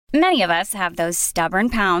Many of us have those stubborn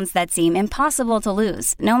pounds that seem impossible to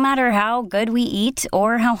lose, no matter how good we eat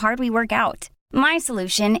or how hard we work out. My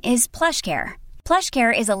solution is PlushCare.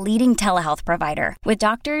 PlushCare is a leading telehealth provider with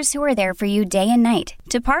doctors who are there for you day and night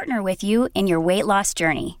to partner with you in your weight loss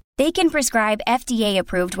journey. They can prescribe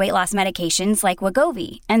FDA-approved weight loss medications like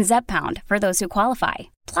Wegovy and Zepbound for those who qualify.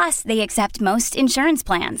 Plus, they accept most insurance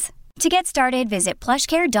plans. To get started, visit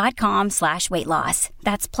plushcare.com/weightloss.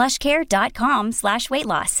 That's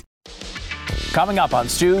plushcare.com/weightloss. Coming up on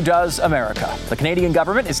Stu Does America, the Canadian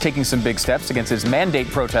government is taking some big steps against its mandate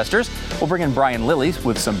protesters. We'll bring in Brian Lilly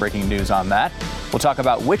with some breaking news on that. We'll talk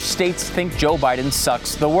about which states think Joe Biden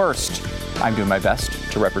sucks the worst. I'm doing my best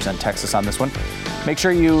to represent Texas on this one. Make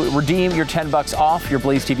sure you redeem your $10 off your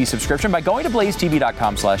Blaze TV subscription by going to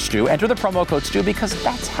blazetv.com/Stu. Enter the promo code Stu because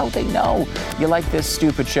that's how they know you like this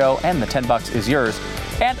stupid show, and the $10 is yours.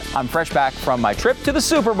 And I'm fresh back from my trip to the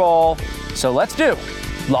Super Bowl, so let's do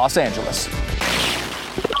Los Angeles.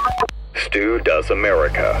 Stu Does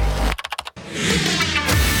America.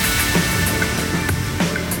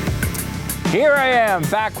 Here I am,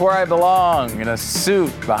 back where I belong, in a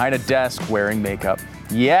suit, behind a desk, wearing makeup.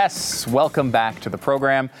 Yes, welcome back to the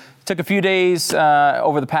program. Took a few days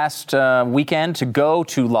over the past weekend to go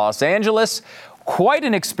to Los Angeles. Quite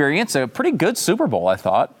an experience, a pretty good Super Bowl, I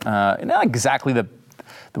thought. Not exactly the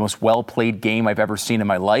most well-played game I've ever seen in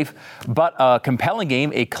my life, but a compelling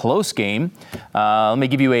game, a close game. Let me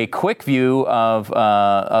give you a quick view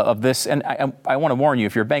of this, and I want to warn you,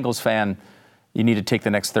 if you're a Bengals fan, you need to take the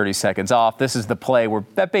next 30 seconds off. This is the play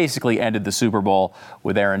that basically ended the Super Bowl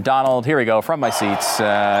with Aaron Donald. Here we go, from my seats.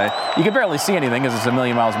 You can barely see anything because it's a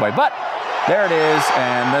million miles away, but there it is,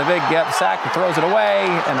 and the big sack throws it away,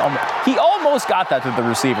 and he almost got that to the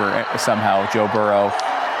receiver somehow, Joe Burrow.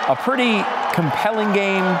 A pretty compelling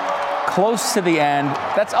game, close to the end.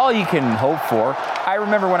 That's all you can hope for. I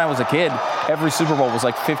remember when I was a kid, every Super Bowl was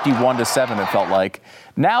like 51-7, it felt like.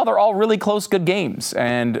 Now they're all really close, good games.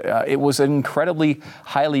 And it was an incredibly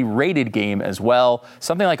highly rated game as well.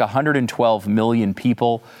 Something like 112 million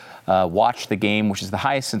people watched the game, which is the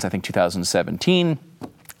highest since, I think, 2017.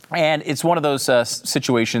 And it's one of those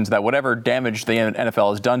situations that whatever damage the NFL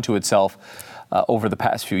has done to itself over the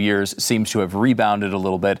past few years seems to have rebounded a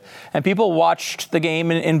little bit. And people watched the game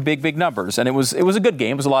in big numbers. And it was a good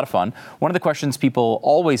game. It was a lot of fun. One of the questions people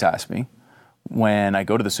always ask me when I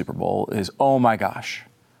go to the Super Bowl is, oh my gosh,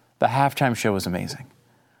 the halftime show was amazing.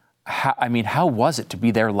 How was it to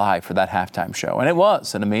be there live for that halftime show? And it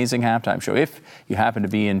was an amazing halftime show. If you happen to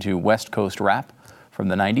be into West Coast rap from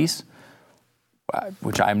the 90s,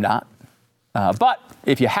 which I'm not. But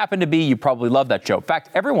if you happen to be, you probably love that show. In fact,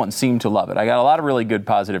 everyone seemed to love it. I got a lot of really good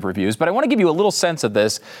positive reviews. But I want to give you a little sense of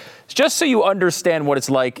this, just so you understand what it's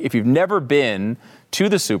like if you've never been to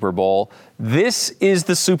the Super Bowl. This is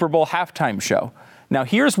the Super Bowl halftime show. Now,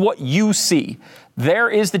 here's what you see. There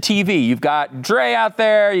is the TV. You've got Dre out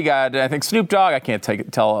there. You got, I think, Snoop Dogg. I can't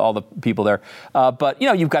tell all the people there. But,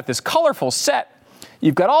 you've got this colorful set.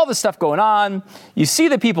 You've got all this stuff going on. You see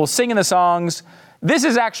the people singing the songs. This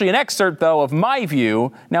is actually an excerpt, though, of my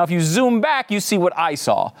view. Now, if you zoom back, you see what I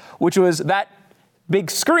saw, which was that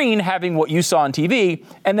big screen having what you saw on TV,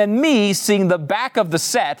 and then me seeing the back of the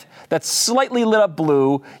set that's slightly lit up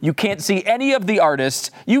blue. You can't see any of the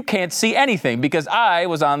artists. You can't see anything because I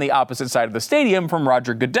was on the opposite side of the stadium from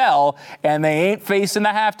Roger Goodell, and they ain't facing the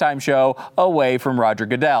halftime show away from Roger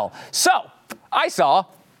Goodell. So I saw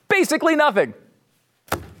basically nothing.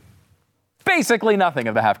 Basically nothing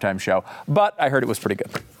of the halftime show, but I heard it was pretty good.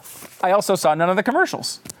 I also saw none of the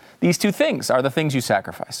commercials. These two things are the things you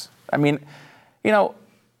sacrifice. I mean, a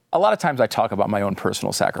lot of times I talk about my own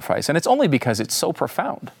personal sacrifice, and it's only because it's so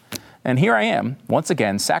profound. And here I am, once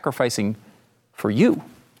again, sacrificing for you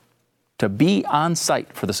to be on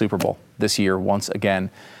site for the Super Bowl this year once again.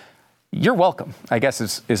 You're welcome, I guess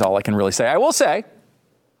is all I can really say. I will say,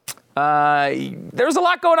 there was a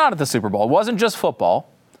lot going on at the Super Bowl. It wasn't just football.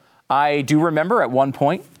 I do remember at one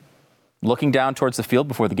point looking down towards the field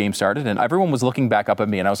before the game started, and everyone was looking back up at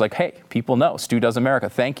me, and I was like, hey, people know, Stu Does America,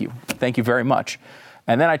 thank you. Thank you very much.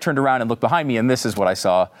 And then I turned around and looked behind me, and this is what I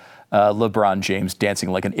saw, LeBron James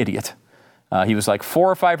dancing like an idiot. He was like 4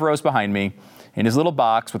 or 5 rows behind me in his little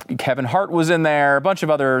box. With Kevin Hart was in there, a bunch of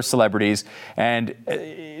other celebrities, and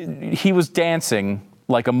he was dancing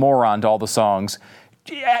like a moron to all the songs.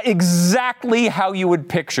 Exactly how you would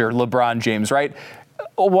picture LeBron James, right?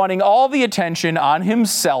 Wanting all the attention on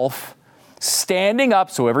himself, standing up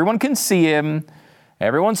so everyone can see him.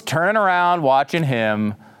 Everyone's turning around, watching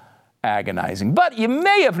him, agonizing. But you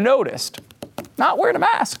may have noticed, not wearing a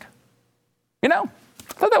mask. I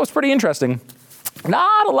thought that was pretty interesting.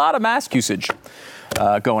 Not a lot of mask usage.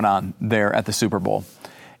 going on there at the Super Bowl.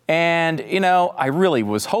 And, I really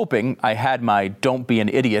was hoping I had my "Don't be an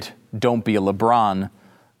idiot, don't be a LeBron"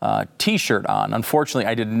 T-shirt on. Unfortunately,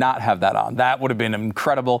 I did not have that on. That would have been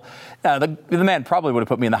incredible. The man probably would have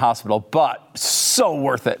put me in the hospital, but so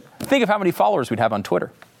worth it. Think of how many followers we'd have on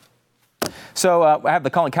Twitter. So I have the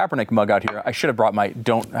Colin Kaepernick mug out here. I should have brought my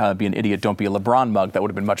 "Don't be an idiot, don't be a LeBron" mug. That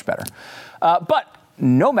would have been much better. But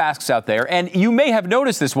no masks out there. And you may have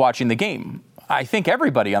noticed this watching the game. I think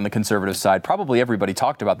everybody on the conservative side, probably everybody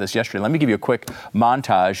talked about this yesterday. Let me give you a quick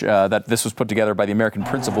montage that this was put together by the American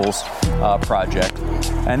Principles Project.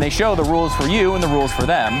 And they show the rules for you and the rules for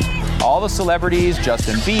them. All the celebrities,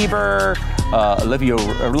 Justin Bieber,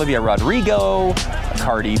 Olivia Rodrigo,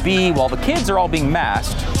 Cardi B, while the kids are all being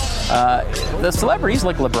masked. The celebrities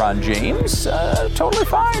like LeBron James, totally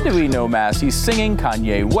fine to be no mask. He's singing.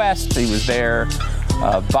 Kanye West, he was there.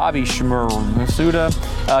 Bobby Shmurda,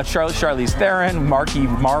 Charlize Theron, Mark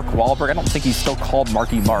Wahlberg. I don't think he's still called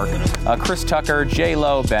Marky Mark. Chris Tucker,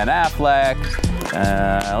 J-Lo, Ben Affleck.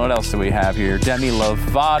 What else do we have here? Demi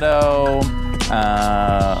Lovato.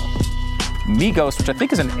 Migos, which I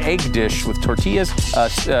think is an egg dish with tortillas.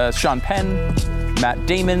 Sean Penn. Matt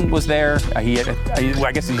Damon was there. I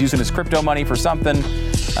guess he's using his crypto money for something.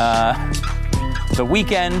 The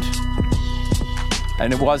Weeknd.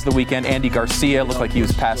 And it was The Weeknd. Andy Garcia looked like he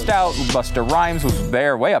was passed out. Busta Rhymes was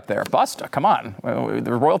there, way up there. Busta, come on.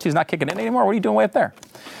 The royalty's not kicking in anymore. What are you doing way up there?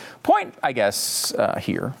 Point, I guess,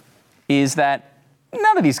 here is that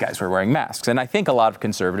none of these guys were wearing masks. And I think a lot of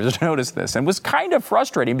conservatives noticed this. And it was kind of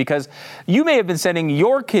frustrating because you may have been sending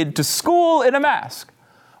your kid to school in a mask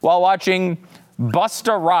while watching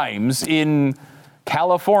Busta Rhymes in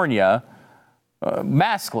California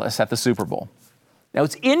maskless at the Super Bowl. Now,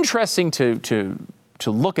 it's interesting to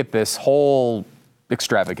look at this whole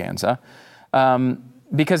extravaganza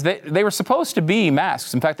because they were supposed to be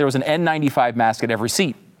masks. In fact, there was an N95 mask at every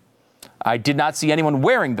seat. I did not see anyone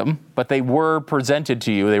wearing them, but they were presented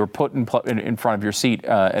to you. They were put in front of your seat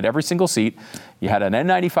at every single seat. You had an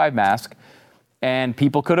N95 mask, and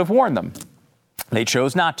people could have worn them. They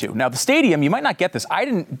chose not to. Now, the stadium, you might not get this. I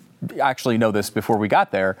didn't actually know this before we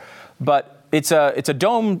got there, but it's a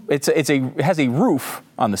dome. It has a roof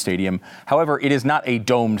on the stadium. However, it is not a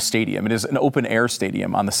domed stadium. It is an open air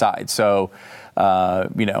stadium on the side. So,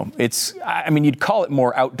 you'd call it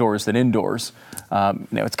more outdoors than indoors.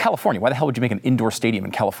 It's California. Why the hell would you make an indoor stadium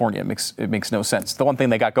in California? It makes no sense. The one thing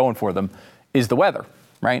they got going for them is the weather,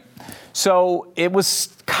 right? So it was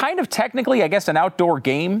kind of technically, I guess, an outdoor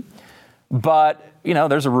game, but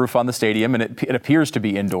there's a roof on the stadium and it appears to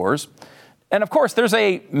be indoors. And of course, there's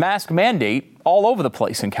a mask mandate all over the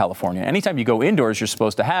place in California. Anytime you go indoors, you're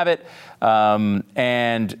supposed to have it.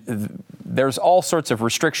 There's all sorts of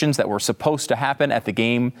restrictions that were supposed to happen at the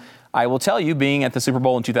game. I will tell you, being at the Super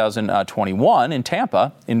Bowl in 2021 in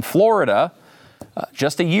Tampa, in Florida,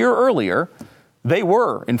 just a year earlier, they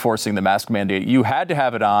were enforcing the mask mandate. You had to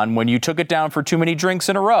have it on. When you took it down for too many drinks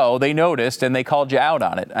in a row, they noticed and they called you out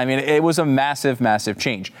on it. I mean, it was a massive, massive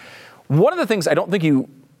change. One of the things I don't think you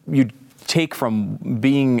take from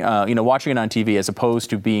being, watching it on TV as opposed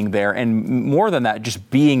to being there, and more than that, just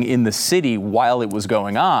being in the city while it was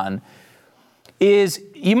going on, is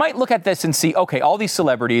you might look at this and see, okay, all these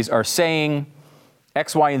celebrities are saying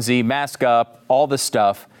X, Y, and Z, mask up, all this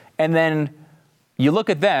stuff, and then you look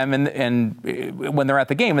at them and when they're at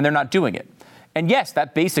the game and they're not doing it. And yes,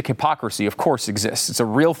 that basic hypocrisy, of course, exists. It's a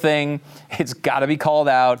real thing. It's got to be called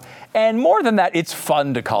out. And more than that, it's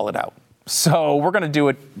fun to call it out. So we're going to do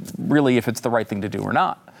it really if it's the right thing to do or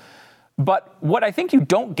not. But what I think you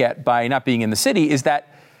don't get by not being in the city is that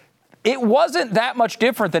it wasn't that much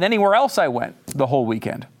different than anywhere else I went the whole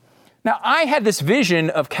weekend. Now, I had this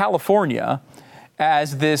vision of California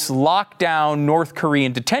as this lockdown North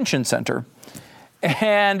Korean detention center.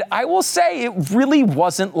 And I will say it really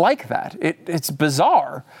wasn't like that. It's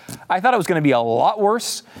bizarre. I thought it was going to be a lot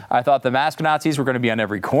worse. I thought the mask Nazis were going to be on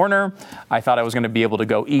every corner. I thought I was going to be able to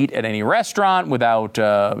go eat at any restaurant without,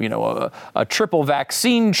 a triple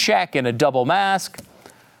vaccine check and a double mask.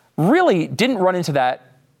 Really didn't run into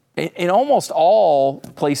that in almost all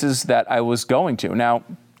places that I was going to. Now,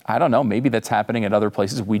 I don't know. Maybe that's happening at other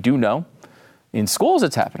places. We do know. In schools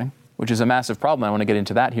it's happening, which is a massive problem. I want to get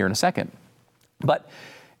into that here in a second. But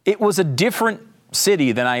it was a different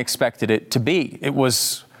city than I expected it to be. It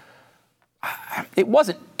wasn't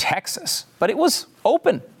Texas, but it was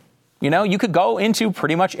open. You could go into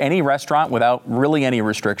pretty much any restaurant without really any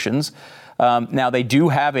restrictions. Now, they do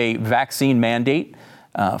have a vaccine mandate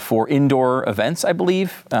for indoor events, I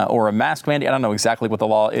believe, or a mask mandate. I don't know exactly what the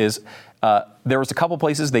law is. There was a couple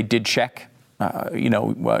places they did check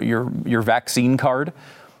your vaccine card.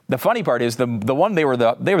 The funny part is the one they were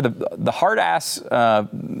the hard ass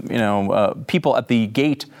people at the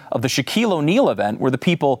gate of the Shaquille O'Neal event were the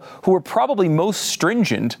people who were probably most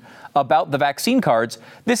stringent about the vaccine cards.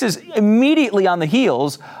 This is immediately on the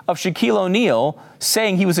heels of Shaquille O'Neal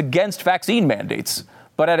saying he was against vaccine mandates.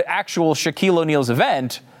 But at actual Shaquille O'Neal's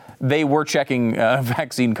event, they were checking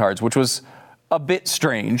vaccine cards, which was a bit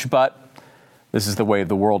strange, but this is the way of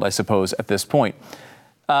the world, I suppose, at this point.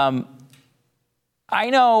 I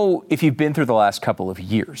know if you've been through the last couple of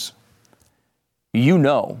years, you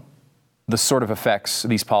know the sort of effects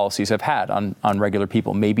these policies have had on regular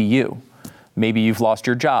people. Maybe you. Maybe you've lost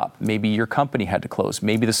your job. Maybe your company had to close.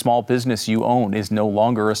 Maybe the small business you own is no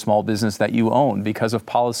longer a small business that you own because of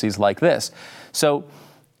policies like this. So,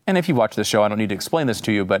 and if you watch this show, I don't need to explain this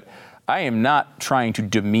to you, but I am not trying to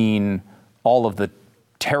demean all of the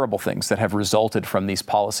terrible things that have resulted from these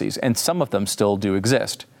policies, and some of them still do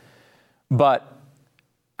exist. But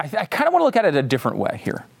I kind of want to look at it a different way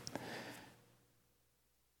here.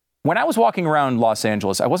 When I was walking around Los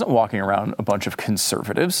Angeles, I wasn't walking around a bunch of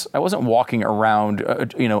conservatives. I wasn't walking around,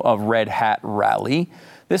 a red hat rally.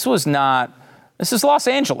 This is Los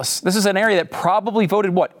Angeles. This is an area that probably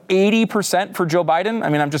voted, 80% for Joe Biden? I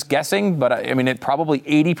mean, I'm just guessing, but it probably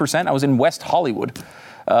 80%. I was in West Hollywood.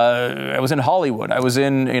 I was in Hollywood. I was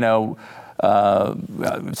in,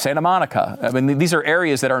 Santa Monica. I mean, these are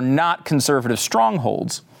areas that are not conservative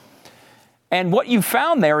strongholds. And what you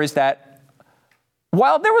found there is that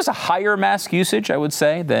while there was a higher mask usage, I would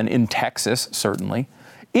say, than in Texas, certainly,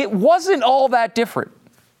 it wasn't all that different.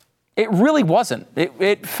 It really wasn't.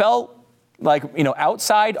 It felt like,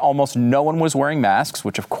 outside, almost no one was wearing masks,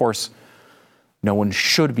 which, of course, no one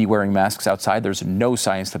should be wearing masks outside. There's no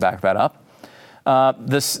science to back that up.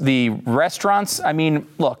 The restaurants, I mean,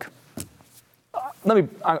 look, I'm going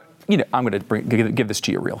to give this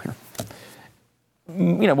to you real here.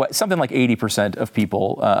 Something like 80% of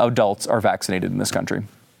people, adults, are vaccinated in this country.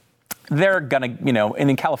 They're going to, and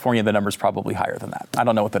in California, the number's probably higher than that. I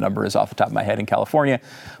don't know what the number is off the top of my head in California,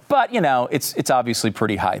 but, it's obviously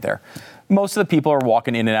pretty high there. Most of the people are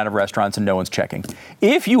walking in and out of restaurants and no one's checking.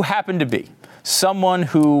 If you happen to be someone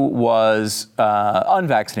who was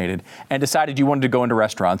unvaccinated and decided you wanted to go into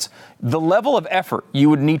restaurants, the level of effort you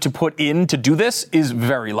would need to put in to do this is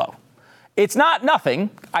very low. It's not nothing.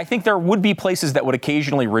 I think there would be places that would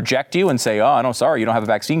occasionally reject you and say, oh, no, sorry, you don't have a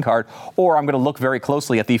vaccine card. Or I'm going to look very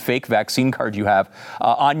closely at the fake vaccine card you have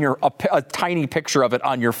on a tiny picture of it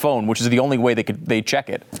on your phone, which is the only way they check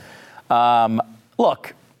it.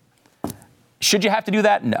 Look, should you have to do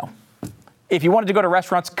that? No. If you wanted to go to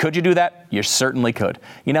restaurants, could you do that? You certainly could.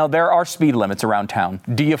 There are speed limits around town.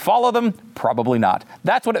 Do you follow them? Probably not.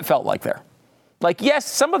 That's what it felt like there. Like,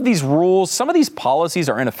 yes, some of these rules, some of these policies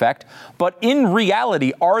are in effect, but in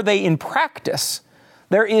reality, are they in practice?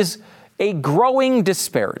 There is a growing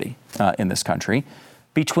disparity in this country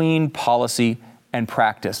between policy and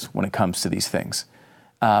practice when it comes to these things.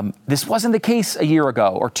 This wasn't the case a year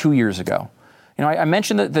ago or 2 years ago. I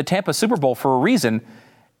mentioned the Tampa Super Bowl for a reason.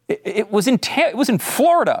 It was in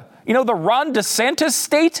Florida, the Ron DeSantis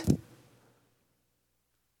state.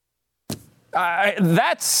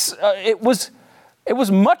 It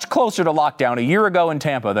was much closer to lockdown a year ago in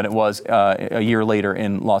Tampa than it was a year later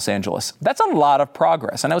in Los Angeles. That's a lot of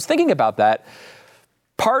progress. And I was thinking about that.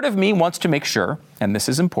 Part of me wants to make sure, and this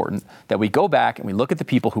is important, that we go back and we look at the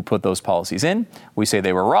people who put those policies in. We say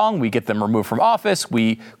they were wrong. We get them removed from office.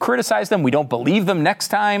 We criticize them. We don't believe them next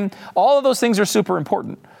time. All of those things are super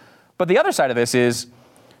important. But the other side of this is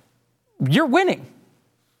you're winning.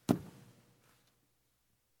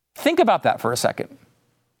 Think about that for a second.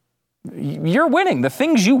 You're winning. The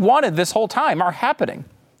things you wanted this whole time are happening.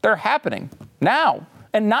 They're happening now.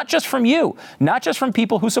 And not just from you, not just from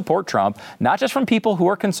people who support Trump, not just from people who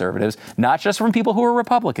are conservatives, not just from people who are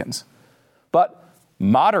Republicans, but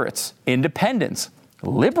moderates, independents,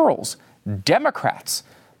 liberals, Democrats.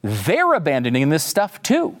 They're abandoning this stuff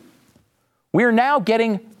too. We're now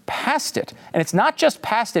getting past it. And it's not just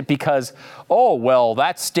past it because,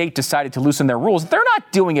 that state decided to loosen their rules. They're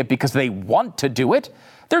not doing it because they want to do it.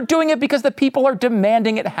 They're doing it because the people are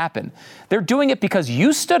demanding it happen. They're doing it because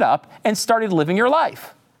you stood up and started living your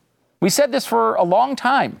life. We said this for a long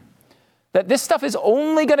time, that this stuff is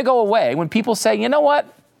only going to go away when people say, you know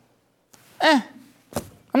what? I'm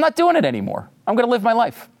not doing it anymore. I'm going to live my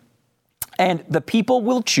life. And the people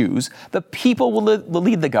will choose. The people will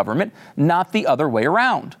lead the government, not the other way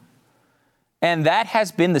around. And that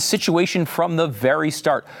has been the situation from the very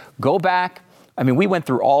start. Go back. We went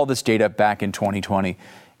through all this data back in 2020.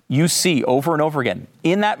 you see over and over again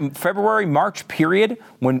in that February, March period,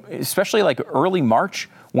 when especially like early March,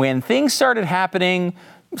 when things started happening,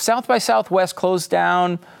 South by Southwest closed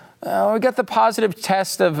down. We got the positive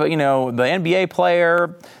test of, the NBA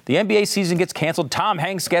player. The NBA season gets canceled. Tom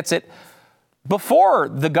Hanks gets it. Before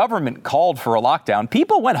the government called for a lockdown,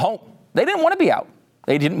 people went home. They didn't want to be out.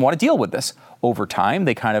 They didn't want to deal with this. Over time,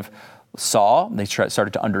 they kind of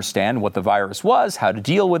started to understand what the virus was, how to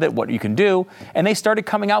deal with it, what you can do, and they started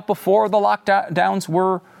coming out before the lockdowns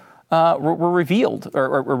were revealed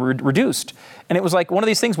or reduced. And it was like one of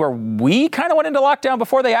these things where we kind of went into lockdown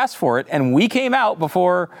before they asked for it, and we came out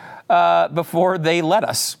before they let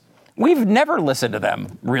us. We've never listened to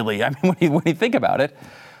them, really. I mean, when you think about it.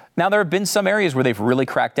 Now, there have been some areas where they've really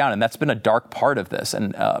cracked down, and that's been a dark part of this,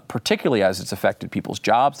 and particularly as it's affected people's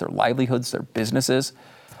jobs, their livelihoods, their businesses.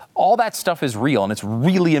 All that stuff is real, and it's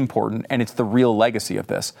really important, and it's the real legacy of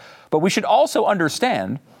this. But we should also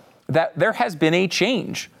understand that there has been a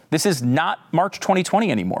change. This is not March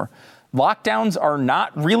 2020 anymore. Lockdowns are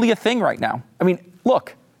not really a thing right now. I mean,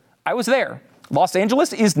 look, I was there. Los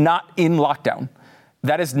Angeles is not in lockdown.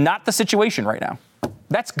 That is not the situation right now.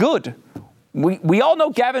 That's good. We all know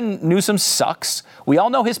Gavin Newsom sucks. We all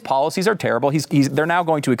know his policies are terrible. They're now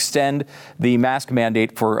going to extend the mask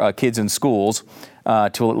mandate for kids in schools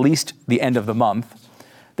till at least the end of the month.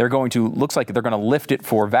 Looks like they're going to lift it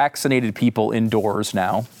for vaccinated people indoors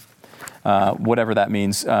now, whatever that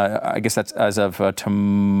means. I guess that's as of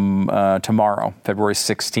tomorrow, February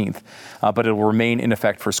 16th. But it will remain in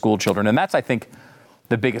effect for school children. And that's, I think,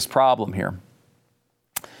 the biggest problem here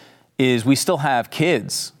is we still have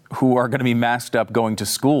kids who are going to be masked up going to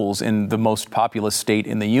schools in the most populous state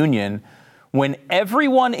in the union when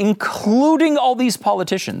everyone, including all these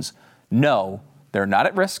politicians, know they're not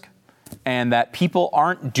at risk and that people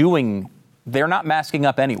they're not masking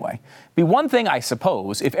up anyway. It'd be one thing, I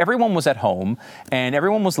suppose, if everyone was at home and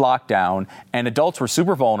everyone was locked down and adults were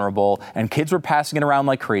super vulnerable and kids were passing it around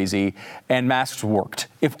like crazy and masks worked.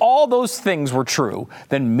 If all those things were true,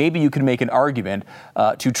 then maybe you could make an argument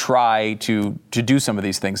to try to do some of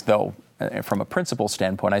these things, though from a principle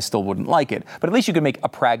standpoint, I still wouldn't like it. But at least you could make a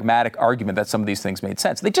pragmatic argument that some of these things made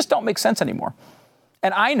sense. They just don't make sense anymore.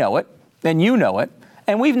 And I know it, and you know it,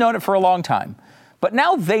 and we've known it for a long time. But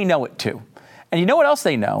now they know it too. And you know what else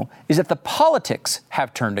they know is that the politics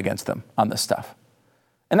have turned against them on this stuff.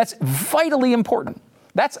 And that's vitally important.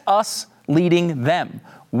 That's us leading them.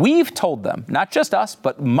 We've told them, not just us,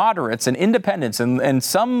 but moderates and independents and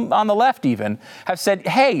some on the left even have said,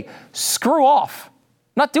 hey, screw off.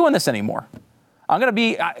 I'm not doing this anymore. I'm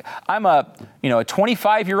a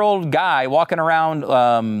 25-year-old guy walking around,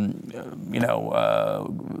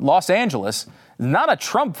 Los Angeles, not a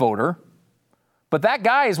Trump voter. But that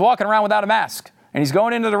guy is walking around without a mask, and he's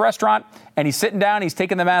going into the restaurant, and he's sitting down, he's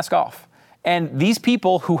taking the mask off. And these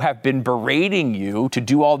people who have been berating you to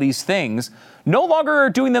do all these things no longer are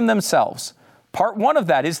doing them themselves. Part one of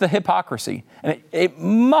that is the hypocrisy, and it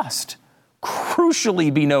must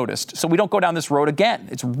crucially be noticed so we don't go down this road again.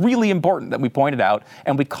 It's really important that we point it out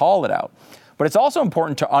and we call it out. But it's also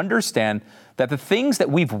important to understand that the things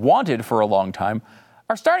that we've wanted for a long time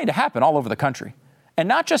are starting to happen all over the country, and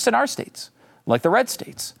not just in our states. Like the red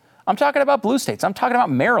states. I'm talking about blue states. I'm talking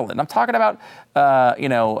about Maryland. I'm talking about,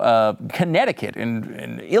 Connecticut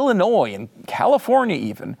and Illinois and California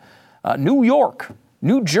even, New York,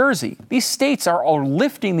 New Jersey. These states are all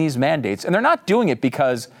lifting these mandates, and they're not doing it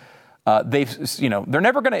because they're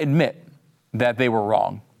never going to admit that they were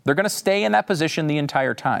wrong. They're going to stay in that position the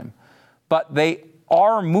entire time. But they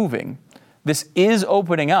are moving. This is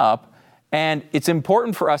opening up, and it's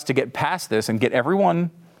important for us to get past this and get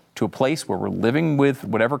everyone to a place where we're living with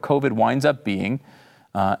whatever COVID winds up being,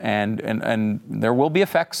 and there will be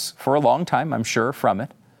effects for a long time, I'm sure, from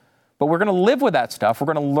it. But we're going to live with that stuff.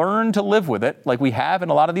 We're going to learn to live with it like we have in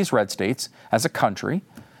a lot of these red states as a country.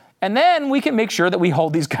 And then we can make sure that we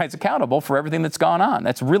hold these guys accountable for everything that's gone on.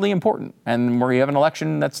 That's really important. And we have an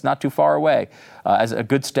election that's not too far away as a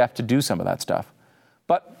good step to do some of that stuff.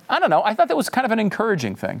 But I don't know. I thought that was kind of an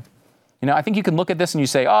encouraging thing. I think you can look at this and you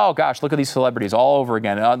say, oh, gosh, look at these celebrities all over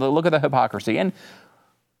again. Look at the hypocrisy. And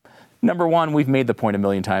number one, we've made the point a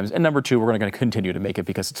million times. And number two, we're going to continue to make it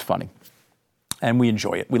because it's funny. And we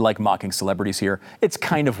enjoy it. We like mocking celebrities here. It's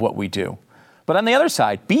kind of what we do. But on the other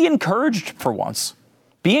side, be encouraged for once.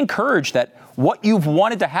 Be encouraged that what you've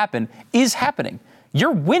wanted to happen is happening.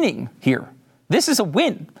 You're winning here. This is a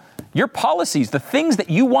win. Your policies, the things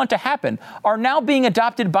that you want to happen, are now being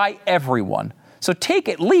adopted by everyone. So take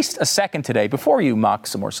at least a second today before you mock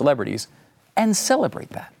some more celebrities and celebrate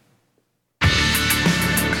that.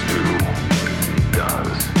 Stu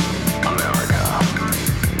does America.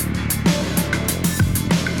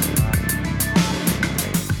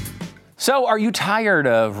 So are you tired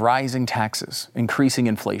of rising taxes, increasing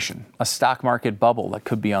inflation, a stock market bubble that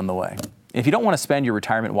could be on the way? If you don't want to spend your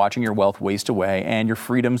retirement watching your wealth waste away and your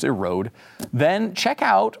freedoms erode, then check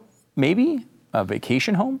out maybe a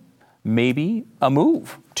vacation home, maybe a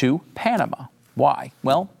move to Panama. Why?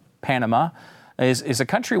 Well, Panama is a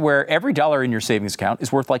country where every dollar in your savings account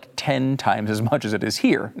is worth like 10 times as much as it is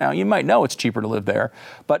here. Now, you might know it's cheaper to live there,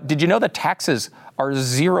 but did you know that taxes are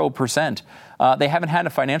 0%? They haven't had a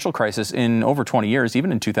financial crisis in over 20 years,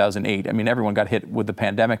 even in 2008. I mean, everyone got hit with the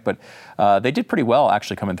pandemic, but they did pretty well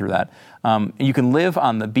actually coming through that. You can live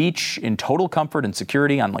on the beach in total comfort and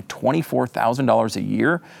security on like $24,000 a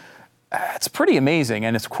year. It's pretty amazing,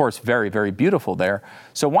 and it's, of course, very, very beautiful there.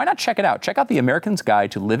 So why not check it out? Check out The American's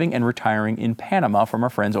Guide to Living and Retiring in Panama from our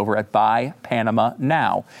friends over at Buy Panama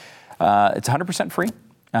Now. It's 100% free.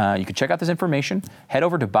 You can check out this information. Head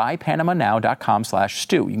over to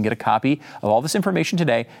buypanamanow.com/Stu. You can get a copy of all this information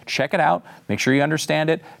today. Check it out. Make sure you understand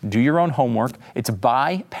it. Do your own homework. It's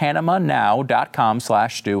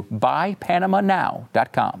buypanamanow.com/Stu.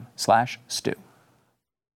 Buypanamanow.com/Stu.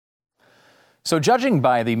 So judging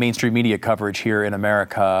by the mainstream media coverage here in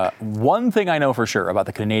America, one thing I know for sure about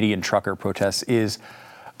the Canadian trucker protests is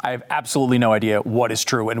I have absolutely no idea what is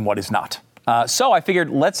true and what is not. So I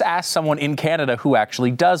figured let's ask someone in Canada who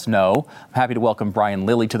actually does know. I'm happy to welcome Brian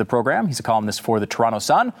Lilley to the program. He's a columnist for the Toronto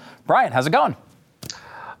Sun. Brian, how's it going?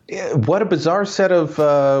 What a bizarre set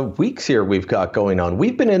of weeks here we've got going on.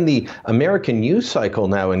 We've been in the American news cycle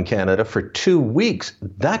now in Canada for 2 weeks.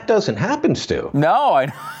 That doesn't happen, Stu. No,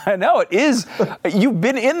 I know it is. You've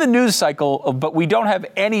been in the news cycle, but we don't have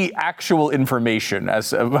any actual information as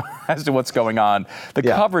to what's going on. The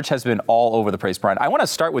coverage has been all over the place, Brian. I want to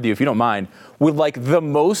start with you, if you don't mind, with like the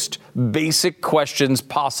most basic questions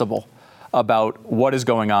possible about what is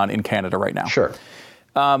going on in Canada right now. Sure.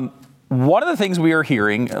 One of the things we are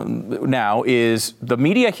hearing now is the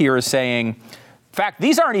media here is saying, in fact,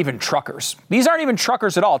 these aren't even truckers. These aren't even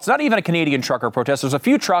truckers at all. It's not even a Canadian trucker protest. There's a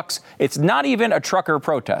few trucks. It's not even a trucker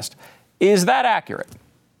protest. Is that accurate?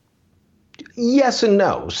 Yes and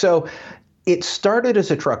no. So it started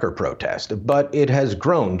as a trucker protest, but it has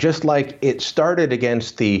grown, just like it started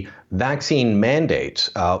against the vaccine mandates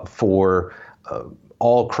for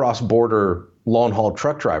all cross-border long-haul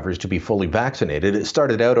truck drivers to be fully vaccinated. It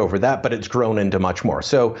started out over that, but it's grown into much more.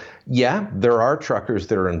 So yeah, there are truckers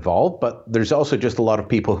that are involved, but there's also just a lot of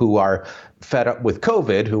people who are fed up with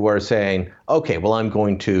COVID who are saying, okay, well, I'm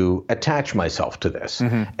going to attach myself to this.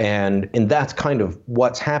 Mm-hmm. And that's kind of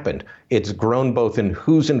what's happened. It's grown both in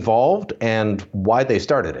who's involved and why they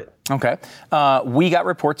started it. Okay. We got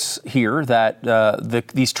reports here that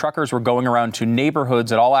these truckers were going around to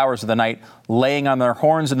neighborhoods at all hours of the night, laying on their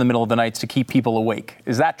horns in the middle of the night to keep people awake.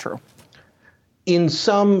 Is that true? In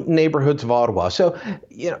some neighborhoods of Ottawa. So,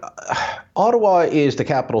 Ottawa is the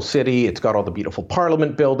capital city. It's got all the beautiful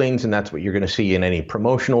Parliament buildings, and that's what you're going to see in any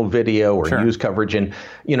promotional video or news coverage. And,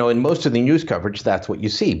 in most of the news coverage, that's what you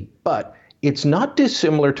see. But it's not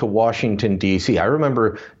dissimilar to Washington, D.C. I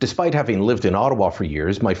remember, despite having lived in Ottawa for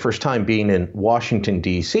years, my first time being in Washington,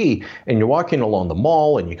 D.C., and you're walking along the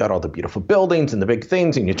mall, and you got all the beautiful buildings and the big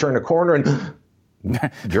things, and you turn a corner, and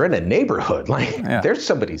you're in a neighborhood. There's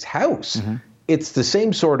somebody's house. Mm-hmm. It's the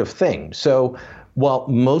same sort of thing. So while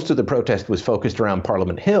most of the protest was focused around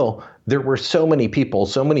Parliament Hill, there were so many people,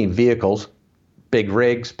 so many vehicles, big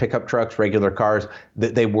rigs, pickup trucks, regular cars,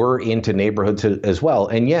 that they were into neighborhoods as well.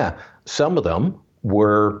 And yeah, some of them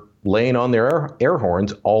were laying on their air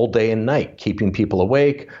horns all day and night, keeping people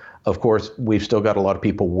awake. Of course, we've still got a lot of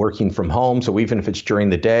people working from home. So even if it's during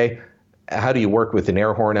the day, how do you work with an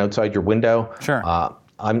air horn outside your window? Sure.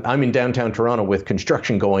 I'm in downtown Toronto with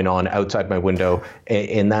construction going on outside my window,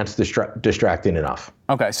 and that's distracting enough.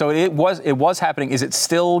 Okay, so it was happening. Is it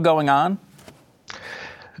still going on?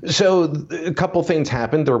 So a couple things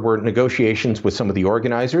happened. There were negotiations with some of the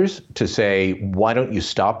organizers to say, why don't you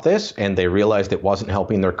stop this? And they realized it wasn't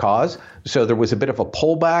helping their cause. So there was a bit of a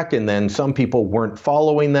pullback, and then some people weren't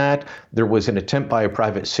following that. There was an attempt by a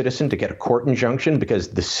private citizen to get a court injunction because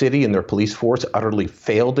the city and their police force utterly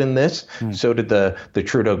failed in this. So did the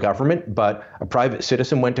Trudeau government. But a private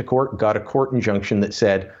citizen went to court, got a court injunction that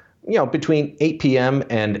said, between 8 p.m.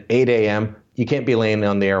 and 8 a.m., you can't be laying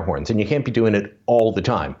on the air horns, and you can't be doing it all the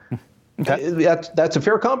time. Okay. That's a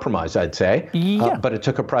fair compromise, I'd say. Yeah. But it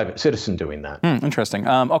took a private citizen doing that. Interesting.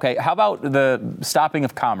 Okay, how about the stopping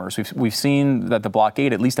of commerce? We've seen that the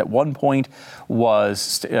blockade, at least at one point,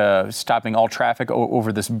 was stopping all traffic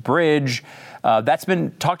over this bridge. That's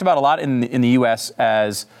been talked about a lot in the U.S.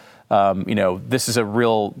 as this is a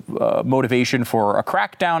real motivation for a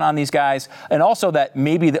crackdown on these guys, and also that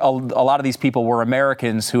maybe a lot of these people were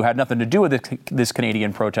Americans who had nothing to do with this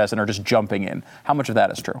Canadian protest and are just jumping in. How much of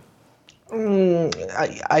that is true?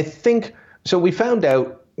 I think so. We found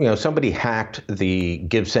out, somebody hacked the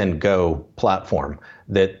GiveSendGo platform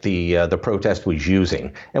that the protest was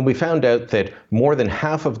using, and we found out that more than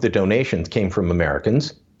half of the donations came from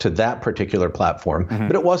Americans to that particular platform,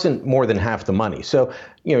 but it wasn't more than half the money. So,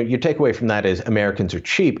 your takeaway from that is Americans are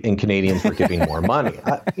cheap and Canadians are giving more money.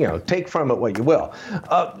 Take from it what you will.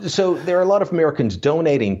 So there are a lot of Americans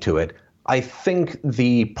donating to it. I think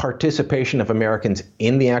the participation of Americans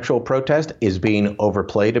in the actual protest is being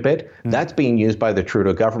overplayed a bit. That's being used by the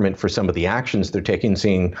Trudeau government for some of the actions they're taking,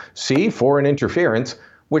 see, foreign interference,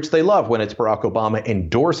 which they love when it's Barack Obama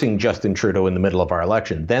endorsing Justin Trudeau in the middle of our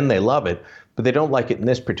election. Then they love it, but they don't like it in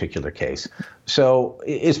this particular case. So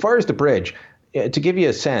as far as the bridge, to give you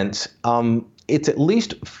a sense, it's at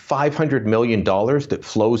least $500 million that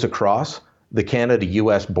flows across the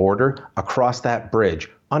Canada-U.S. border across that bridge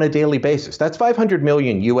on a daily basis. That's $500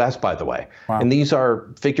 million US, by the way. Wow. And these are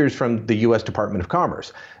figures from the U.S. Department of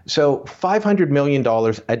Commerce. So $500 million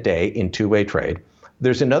a day in two-way trade.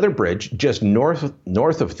 There's another bridge just north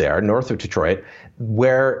of Detroit,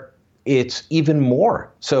 where it's even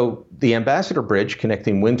more. So the Ambassador Bridge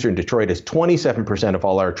connecting Windsor and Detroit is 27% of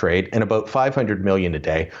all our trade and about $500 million a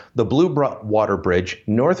day. The Blue Water Bridge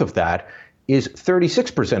north of that is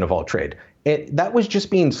 36% of all trade. That was just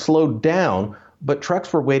being slowed down, but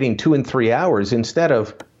trucks were waiting 2 and 3 hours instead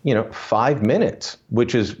of 5 minutes,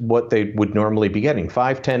 which is what they would normally be getting.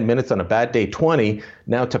 5-10 minutes on a bad day, 20.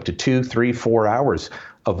 Now it's up to 2, 3, 4 hours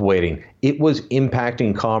of waiting. It was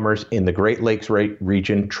impacting commerce in the Great Lakes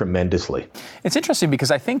region tremendously. It's interesting because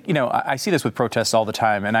I think, I see this with protests all the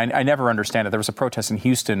time, and I never understand it. There was a protest in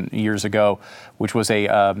Houston years ago, which was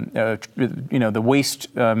the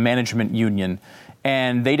Waste Management Union.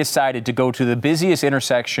 And they decided to go to the busiest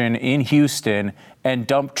intersection in Houston and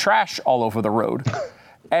dump trash all over the road.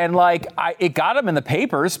 And it got them in the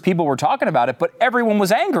papers. People were talking about it, but everyone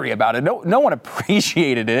was angry about it. No one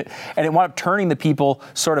appreciated it, and it wound up turning the people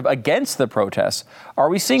sort of against the protests. Are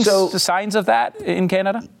we seeing signs of that in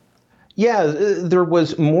Canada? Yeah, there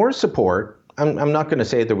was more support. I'm not going to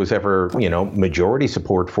say there was ever, majority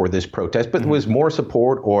support for this protest, but there was more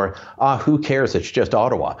support or, who cares? It's just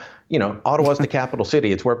Ottawa. Ottawa's the capital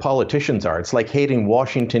city. It's where politicians are. It's like hating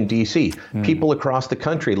Washington, D.C. People across the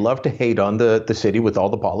country love to hate on the city with all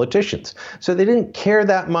the politicians. So they didn't care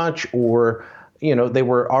that much, or, they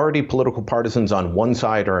were already political partisans on one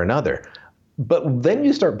side or another. But then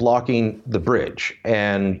you start blocking the bridge,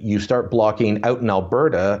 and you start blocking out in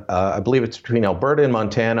Alberta. I believe it's between Alberta and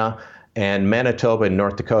Montana and Manitoba and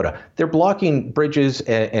North Dakota. They're blocking bridges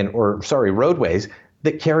roadways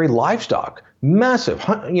that carry livestock. Massive,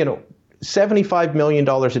 $75 million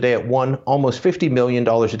a day at one, almost $50 million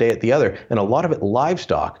a day at the other, and a lot of it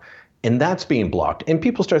livestock. And that's being blocked. And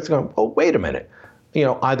people start going, oh, wait a minute.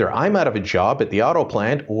 Either I'm out of a job at the auto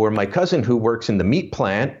plant, or my cousin who works in the meat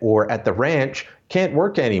plant or at the ranch can't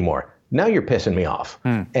work anymore. Now you're pissing me off.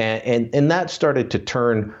 And that started to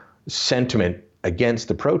turn sentiment against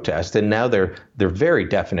the protest, and now they're very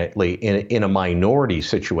definitely in a minority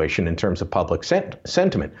situation in terms of public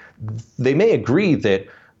sentiment. They may agree that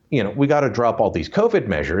we got to drop all these COVID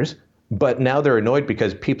measures, but now they're annoyed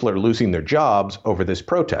because people are losing their jobs over this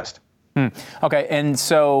protest. Okay, and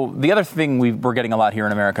so the other thing we're getting a lot here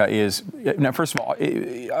in America is, first of all,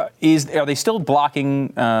 are they still blocking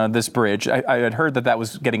this bridge? I had heard that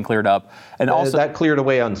was getting cleared up, and also that cleared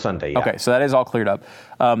away on Sunday. Yeah. Okay, so that is all cleared up,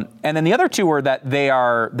 and then the other two are that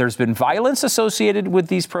there's been violence associated with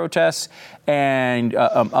these protests, and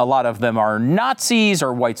a lot of them are Nazis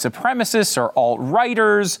or white supremacists or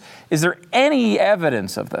alt-righters. Is there any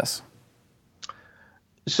evidence of this?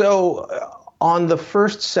 So. On the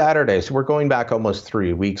first Saturday, so we're going back almost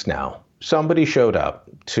 3 weeks now, somebody showed up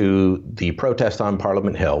to the protest on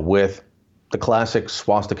Parliament Hill with the classic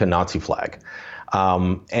swastika Nazi flag.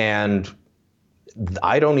 And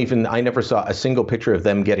I never saw a single picture of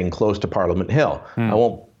them getting close to Parliament Hill. I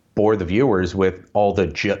won't bore the viewers with all the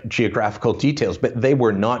geographical details, but they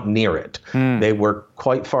were not near it. They were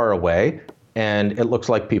quite far away, and it looks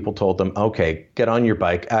like people told them, okay, get on your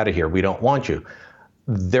bike, out of here, we don't want you.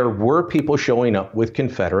 There were people showing up with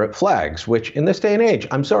Confederate flags, which in this day and age,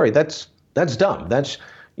 I'm sorry, that's dumb. That's,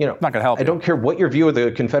 not going to help. I don't care what your view of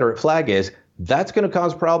the Confederate flag is. That's going to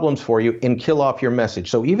cause problems for you and kill off your message.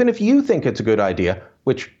 So even if you think it's a good idea,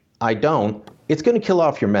 which I don't, it's going to kill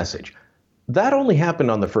off your message. That only happened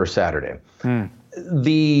on the first Saturday.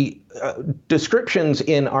 the descriptions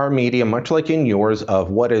in our media, much like in yours, of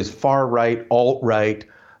what is far right, alt right,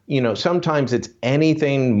 sometimes it's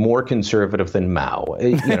anything more conservative than Mao.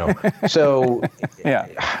 So yeah.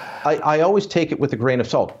 I always take it with a grain of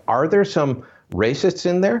salt. Are there some racists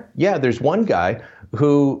in there? Yeah, there's one guy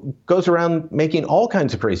who goes around making all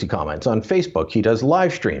kinds of crazy comments on Facebook. He does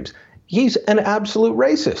live streams. He's an absolute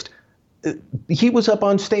racist. He was up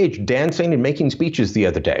on stage dancing and making speeches the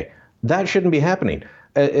other day. That shouldn't be happening.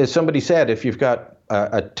 As somebody said, if you've got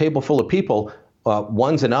a table full of people,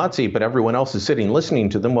 one's a Nazi, but everyone else is sitting listening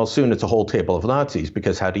to them, well, soon it's a whole table of Nazis,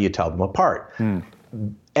 because how do you tell them apart?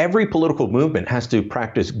 Every political movement has to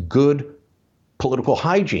practice good political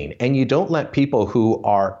hygiene, and you don't let people who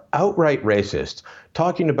are outright racists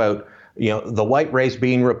talking about the white race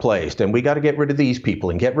being replaced, and we got to get rid of these people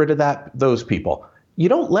and get rid of those people. You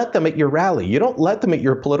don't let them at your rally. You don't let them at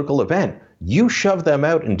your political event. You shove them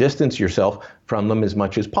out and distance yourself from them as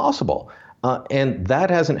much as possible. And that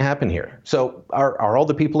hasn't happened here. So are all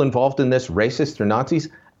the people involved in this racist or Nazis?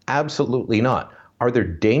 Absolutely not. Are there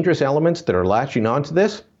dangerous elements that are latching onto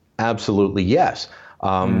this? Absolutely yes.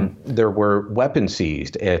 There were weapons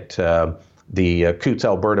seized at the Coutts,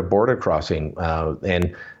 Alberta border crossing.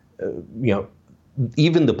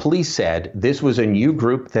 Even the police said this was a new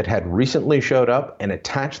group that had recently showed up and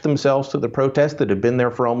attached themselves to the protest that had been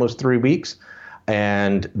there for almost 3 weeks.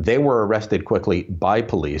 And they were arrested quickly by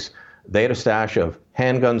police. They had a stash of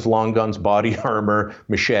handguns, long guns, body armor,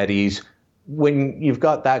 machetes. When you've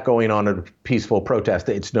got that going on at a peaceful protest,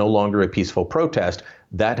 it's no longer a peaceful protest.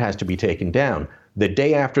 That has to be taken down. The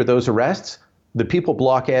day after those arrests, the people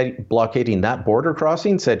blockading that border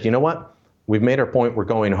crossing said, you know what? We've made our point. We're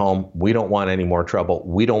going home. We don't want any more trouble.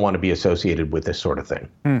 We don't want to be associated with this sort of thing.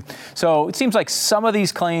 So it seems like some of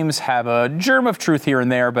these claims have a germ of truth here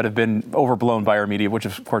and there, but have been overblown by our media, which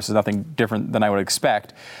of course is nothing different than I would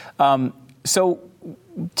expect. So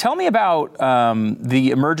tell me about the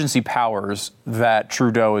emergency powers that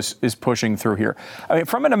Trudeau is pushing through here. I mean,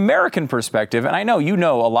 from an American perspective, and I know you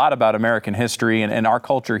know a lot about American history and our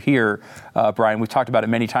culture here, Brian. We've talked about it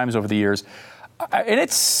many times over the years. And it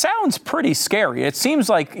sounds pretty scary. It seems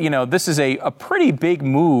like, this is a pretty big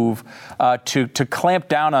move to clamp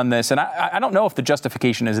down on this. And I don't know if the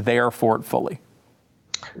justification is there for it fully.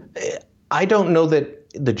 I don't know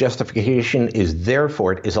that the justification is there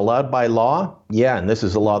for it. Is allowed by law? Yeah, and this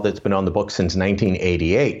is a law that's been on the books since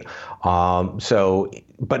 1988.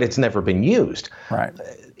 But it's never been used. Right.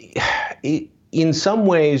 In some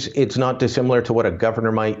ways, it's not dissimilar to what a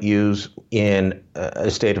governor might use in a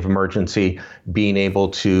state of emergency, being able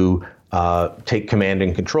to take command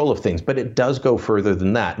and control of things. But it does go further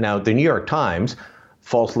than that. Now, the New York Times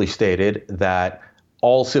falsely stated that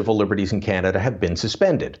all civil liberties in Canada have been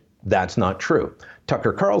suspended. That's not true.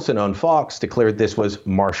 Tucker Carlson on Fox declared this was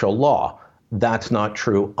martial law. That's not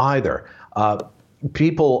true either.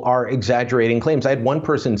 People are exaggerating claims. I had one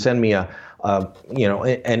person send me an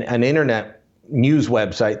internet news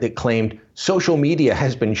website that claimed social media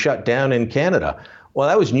has been shut down in Canada. Well,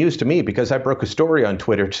 that was news to me because I broke a story on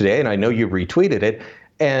Twitter today, and I know you retweeted it.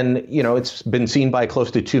 And, it's been seen by close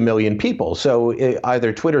to 2 million people. So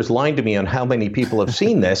either Twitter's lying to me on how many people have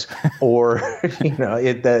seen this, or,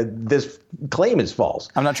 this claim is false.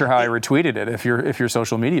 I'm not sure how I retweeted it if your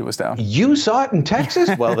social media was down. You saw it in Texas?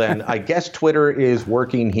 Well, then I guess Twitter is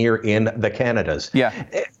working here in the Canadas. Yeah.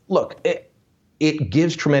 Look, it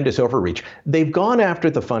gives tremendous overreach. They've gone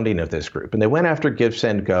after the funding of this group, and they went after Give,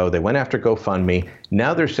 Send, Go. They went after GoFundMe.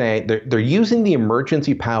 Now they're saying they're using the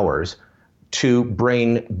emergency powers to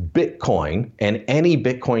bring Bitcoin and any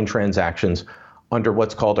Bitcoin transactions under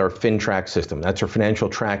what's called our FinTrack system. That's our financial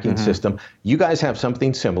tracking system. You guys have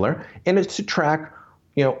something similar, and it's to track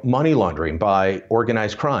money laundering by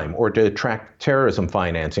organized crime, or to track terrorism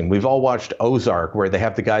financing. We've all watched Ozark, where they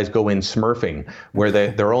have the guys go in smurfing, where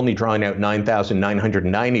they're only drawing out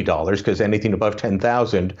 $9,990 because anything above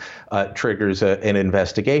 $10,000 triggers an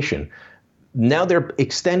investigation. Now they're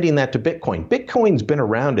extending that to Bitcoin. Bitcoin's been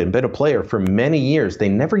around and been a player for many years. They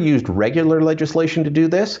never used regular legislation to do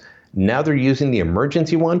this. Now they're using the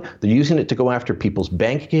emergency one. They're using it to go after people's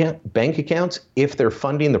bank accounts if they're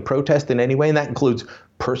funding the protest in any way, and that includes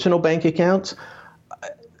personal bank accounts.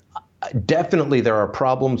 Definitely there are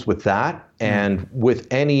problems with that, and with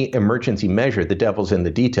any emergency measure, the devil's in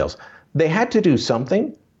the details. They had to do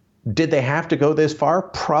something. Did they have to go this far?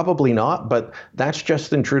 Probably not, but that's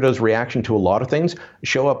Justin Trudeau's reaction to a lot of things.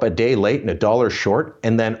 Show up a day late and a dollar short,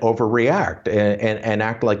 and then overreact and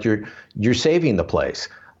act like you're saving the place.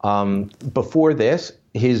 Before this,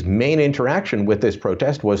 his main interaction with this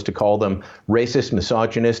protest was to call them racist,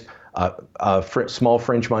 misogynist, small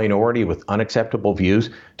fringe minority with unacceptable views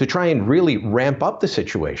to try and really ramp up the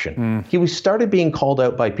situation. He started being called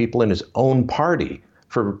out by people in his own party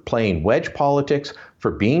for playing wedge politics,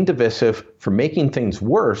 for being divisive, for making things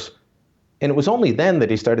worse. And it was only then that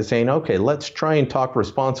he started saying, okay, let's try and talk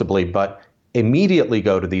responsibly, but immediately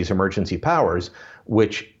go to these emergency powers,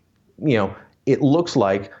 which, it looks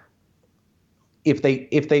like if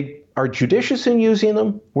they are judicious in using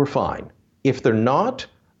them, we're fine. If they're not,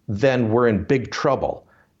 then we're in big trouble.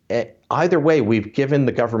 Either way, we've given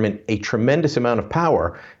the government a tremendous amount of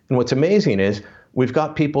power. And what's amazing is we've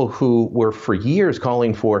got people who were for years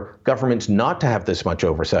calling for governments not to have this much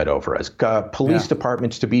oversight over us, police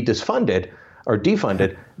departments to be defunded.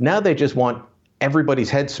 Now they just want everybody's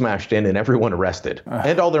head smashed in and everyone arrested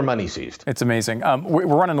and all their money seized. It's amazing. We're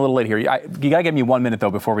running a little late here. You got to give me 1 minute, though,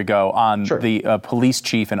 before we go on the police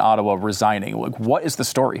chief in Ottawa resigning. What is the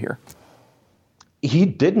story here? He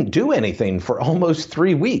didn't do anything for almost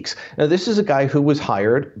 3 weeks. Now, this is a guy who was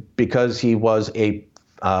hired because he was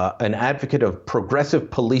an advocate of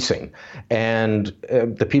progressive policing. And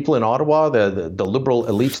the people in Ottawa, the liberal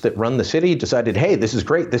elites that run the city, decided, hey, this is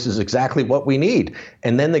great. This is exactly what we need.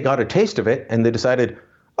 And then they got a taste of it and they decided,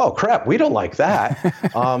 oh, crap, we don't like that.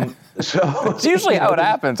 So it's usually how it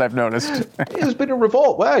happens, I've noticed. There's been a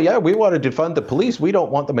revolt. Well, yeah, we want to defund the police. We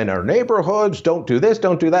don't want them in our neighborhoods. Don't do this.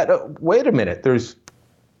 Don't do that. Wait a minute. There's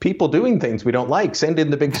people doing things we don't like. Send in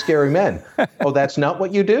the big scary men. Oh, that's not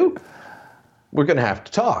what you do? We're going to have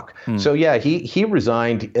to talk. So, yeah, he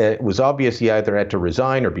resigned. It was obvious he either had to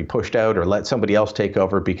resign or be pushed out or let somebody else take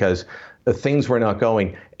over because things were not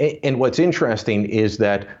going. And what's interesting is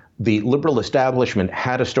that the liberal establishment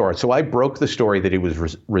had a story. So I broke the story that he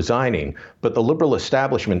was resigning, but the liberal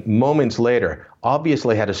establishment moments later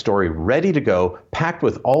obviously had a story ready to go, packed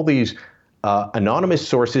with all these anonymous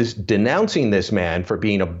sources denouncing this man for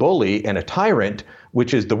being a bully and a tyrant,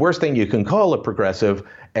 which is the worst thing you can call a progressive.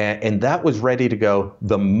 And that was ready to go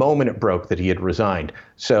the moment it broke that he had resigned.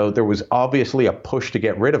 So there was obviously a push to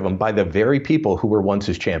get rid of him by the very people who were once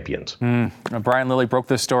his champions. Brian Lilley broke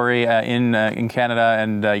this story in Canada,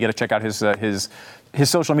 and you got to check out his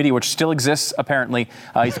social media, which still exists, apparently.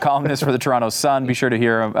 He's a columnist for the Toronto Sun. Be sure to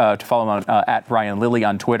to follow him on at Brian Lilley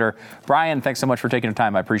on Twitter. Brian, thanks so much for taking the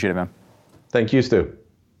time. I appreciate it, man. Thank you, Stu.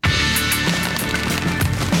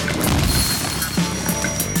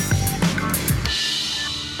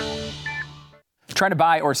 Trying to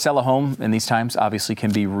buy or sell a home in these times obviously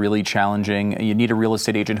can be really challenging. You need a real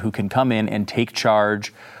estate agent who can come in and take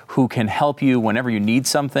charge, who can help you whenever you need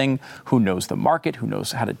something, who knows the market, who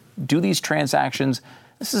knows how to do these transactions.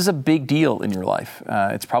 This is a big deal in your life.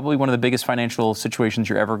 It's probably one of the biggest financial situations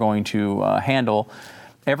you're ever going to handle.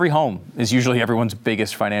 Every home is usually everyone's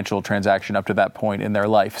biggest financial transaction up to that point in their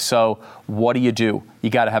life. So what do? You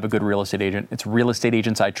got to have a good real estate agent. It's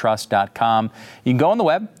realestateagentsitrust.com. You can go on the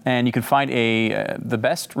web and you can find the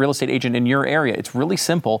best real estate agent in your area. It's really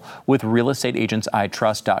simple with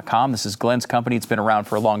realestateagentsitrust.com. This is Glenn's company. It's been around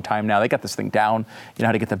for a long time now. They got this thing down. You know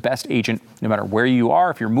how to get the best agent no matter where you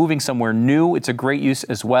are. If you're moving somewhere new, it's a great use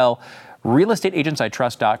as well.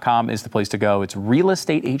 Realestateagentsitrust.com is the place to go. It's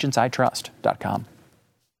realestateagentsitrust.com.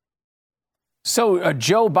 So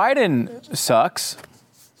Joe Biden sucks.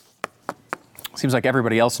 Seems like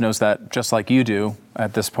everybody else knows that just like you do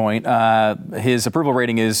at this point. His approval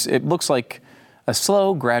rating it looks like a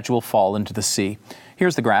slow, gradual fall into the sea.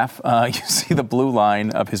 Here's the graph. You see the blue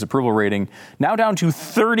line of his approval rating now down to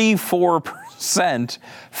 34%,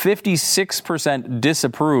 56%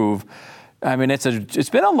 disapprove. I mean, it's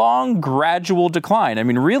been a long, gradual decline. I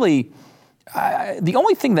mean, really, the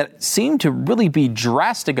only thing that seemed to really be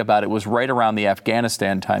drastic about it was right around the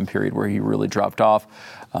Afghanistan time period where he really dropped off,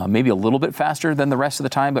 maybe a little bit faster than the rest of the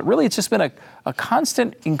time. But really, it's just been a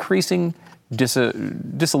constant increasing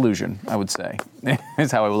disillusion, I would say,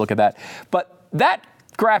 is how I would look at that. But that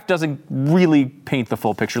graph doesn't really paint the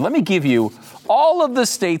full picture. Let me give you all of the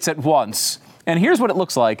states at once. And here's what it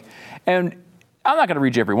looks like. And I'm not going to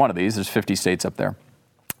read you every one of these. There's 50 states up there.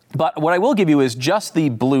 But what I will give you is just the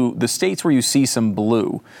blue, the states where you see some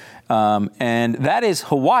blue. And that is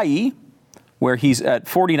Hawaii, where he's at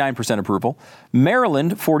 49% approval,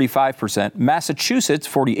 Maryland, 45%, Massachusetts,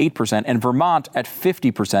 48%, and Vermont at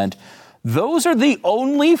 50%. Those are the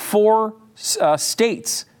only four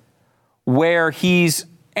states where he's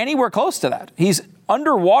anywhere close to that. He's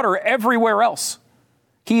underwater everywhere else.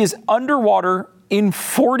 He is underwater in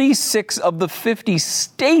 46 of the 50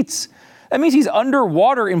 states. That means he's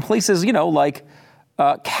underwater in places, like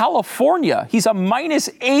California. He's a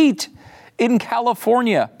 -8 in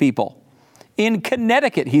California, people. In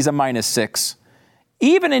Connecticut, he's a -6.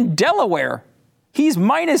 Even in Delaware, He's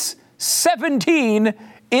minus 17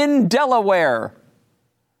 in Delaware.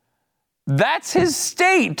 That's his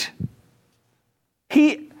state.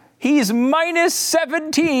 He's minus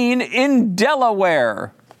 17 in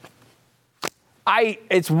Delaware.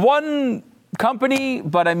 It's one company,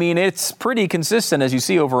 but I mean, it's pretty consistent as you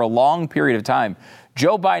see over a long period of time.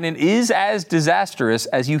 Joe Biden is as disastrous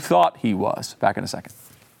as you thought he was. Back in a second.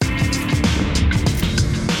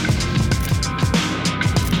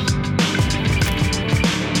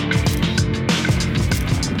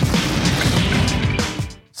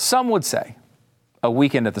 Some would say a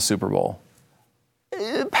weekend at the Super Bowl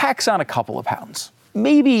packs on a couple of pounds.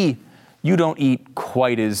 Maybe you don't eat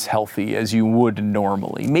quite as healthy as you would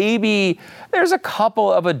normally. Maybe there's a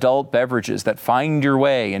couple of adult beverages that find your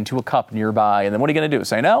way into a cup nearby. And then what are you going to do?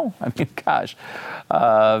 Say no? I mean, gosh,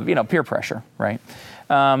 peer pressure, right?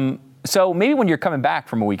 So maybe when you're coming back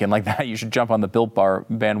from a weekend like that, you should jump on the Built Bar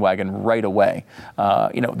bandwagon right away.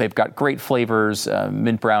 They've got great flavors,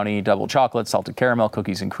 mint brownie, double chocolate, salted caramel,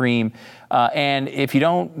 cookies and cream. And if you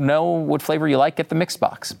don't know what flavor you like, get the mixed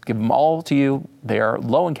box. Give them all to you. They are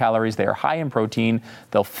low in calories. They are high in protein.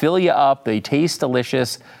 They'll fill you up. They taste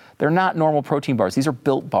delicious. They're not normal protein bars. These are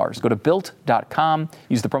Built bars. Go to Built.com.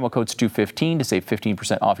 Use the promo code STU15 to save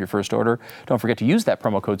 15% off your first order. Don't forget to use that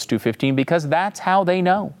promo code STU15 because that's how they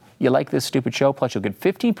know you like this stupid show. Plus, you'll get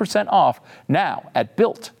 15% off now at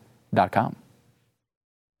Built.com.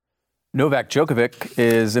 Novak Djokovic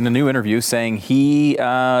is in a new interview saying he is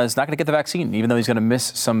not going to get the vaccine, even though he's going to miss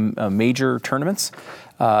some major tournaments.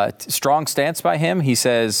 Strong stance by him. He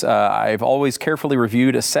says, I've always carefully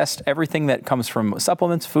reviewed, assessed everything that comes from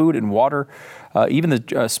supplements, food, and water, even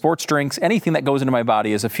the sports drinks, anything that goes into my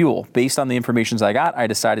body as a fuel. Based on the information I got, I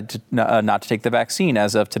decided to not to take the vaccine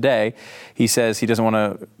as of today. He says he doesn't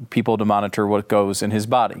want people to monitor what goes in his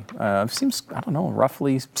body. Seems,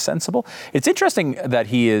 roughly sensible. It's interesting that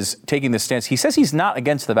he is taking this stance. He says he's not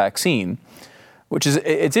against the vaccine, which is,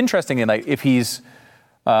 it's interesting. And if he's,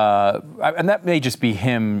 and that may just be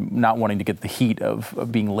him not wanting to get the heat of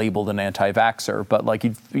being labeled an anti-vaxxer. But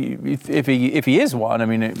if he is one, I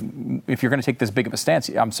mean, if you're going to take this big of a stance,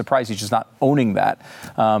 I'm surprised he's just not owning that.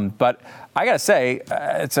 But I got to say,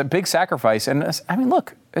 it's a big sacrifice. And I mean,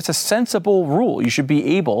 look, it's a sensible rule. You should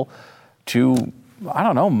be able to,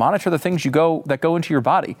 monitor the things that go into your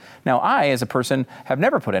body. Now, I, as a person, have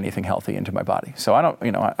never put anything healthy into my body. So I don't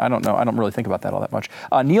know. I don't really think about that all that much.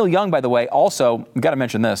 Neil Young, by the way, also, got to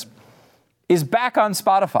mention this, is back on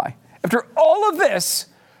Spotify. After all of this,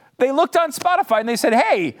 they looked on Spotify and they said,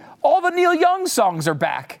 hey, all the Neil Young songs are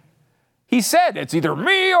back. He said it's either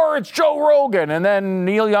me or it's Joe Rogan. And then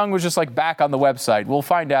Neil Young was just back on the website. We'll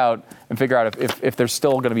find out and figure out if they're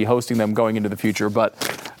still going to be hosting them going into the future.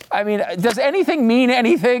 But I mean, does anything mean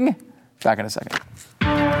anything? Back in a second.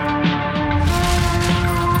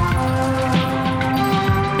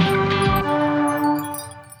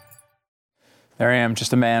 There I am,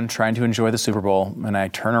 just a man trying to enjoy the Super Bowl, and I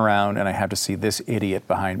turn around and I have to see this idiot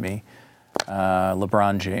behind me,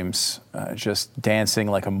 LeBron James, just dancing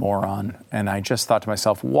like a moron. And I just thought to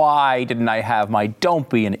myself, why didn't I have my "Don't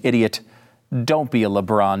be an idiot, don't be a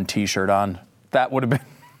LeBron" t-shirt on? That would have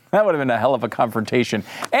been a hell of a confrontation.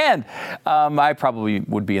 And I probably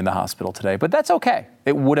would be in the hospital today, but that's okay.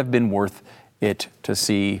 It would have been worth it to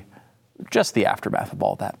see just the aftermath of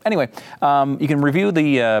all that. Anyway, you can review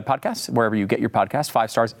the podcast wherever you get your podcast.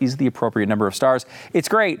 5 stars is the appropriate number of stars. It's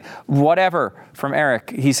great. Whatever from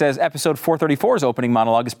Eric. He says episode 434's opening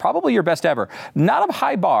monologue is probably your best ever. Not a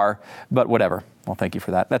high bar, but whatever. Well, thank you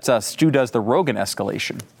for that. That's Stu does the Rogan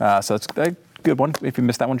escalation. So it's a good one. If you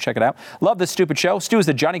missed that one, check it out. Love this stupid show. Stu is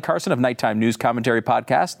the Johnny Carson of nighttime news commentary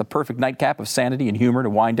podcast, the perfect nightcap of sanity and humor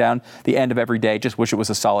to wind down the end of every day. Just wish it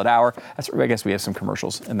was a solid hour. I guess we have some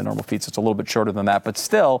commercials in the normal feed, so it's a little bit shorter than that. But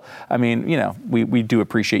still, I mean, we do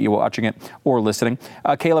appreciate you watching it or listening.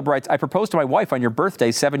 Caleb writes, I proposed to my wife on your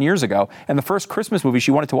birthday 7 years ago, and the first Christmas movie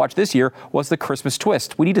she wanted to watch this year was The Christmas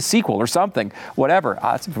Twist. We need a sequel or something. Whatever.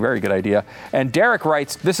 That's a very good idea. And Derek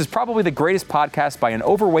writes, this is probably the greatest podcast by an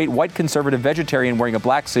overweight white conservative vegetarian wearing a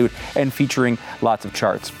black suit and featuring lots of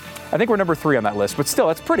charts. I think we're number 3 on that list, but still,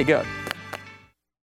 that's pretty good.